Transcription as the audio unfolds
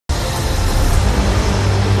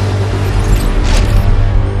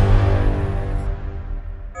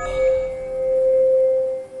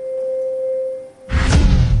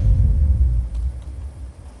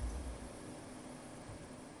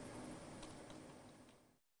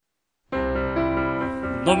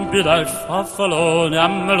Non bidal faffalone a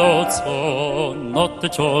melozzo, notte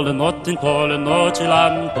ciole, notte in tole, noci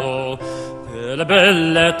lampo, le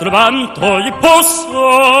belle trovanto i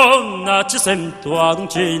posso, na ci sento ad un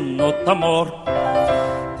cinno d'amor.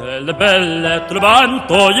 Le belle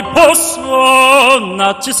trovanto i posso,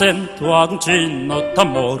 na ci sento ad un cinno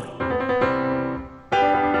d'amor.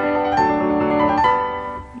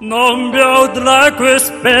 Non vedrai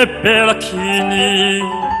queste pelacchini,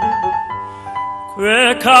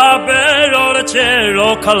 quel cabello del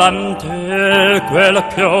cielo calante, quella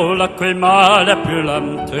piola, quei mali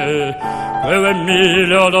brillante,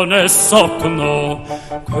 quell'Emilio non è socno,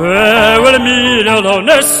 quell'Emilio non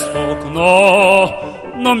è socno.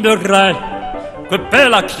 Non vedrai quei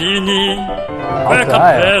pelacchini, quel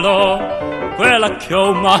capello, quella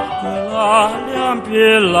chioma, quella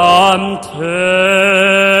brillante.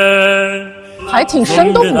 还挺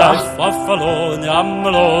生动的。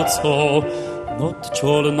 Notte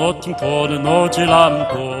ciole, notte in tole, noci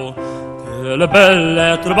lampo, delle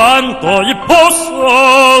belle trovando i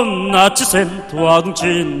posso, na ci sento ad un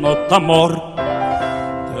cinno d'amor.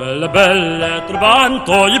 Delle belle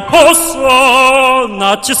trovando i posso,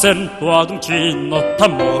 na ci sento ad un cinno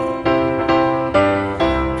d'amor.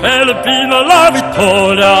 Per il vino la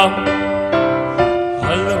vittoria,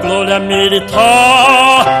 alla gloria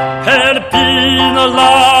milita, per il vino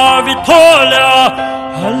la vittoria,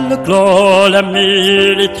 alla gloria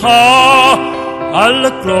milita, alla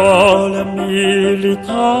gloria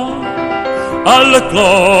milita, alla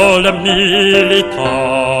gloria milita.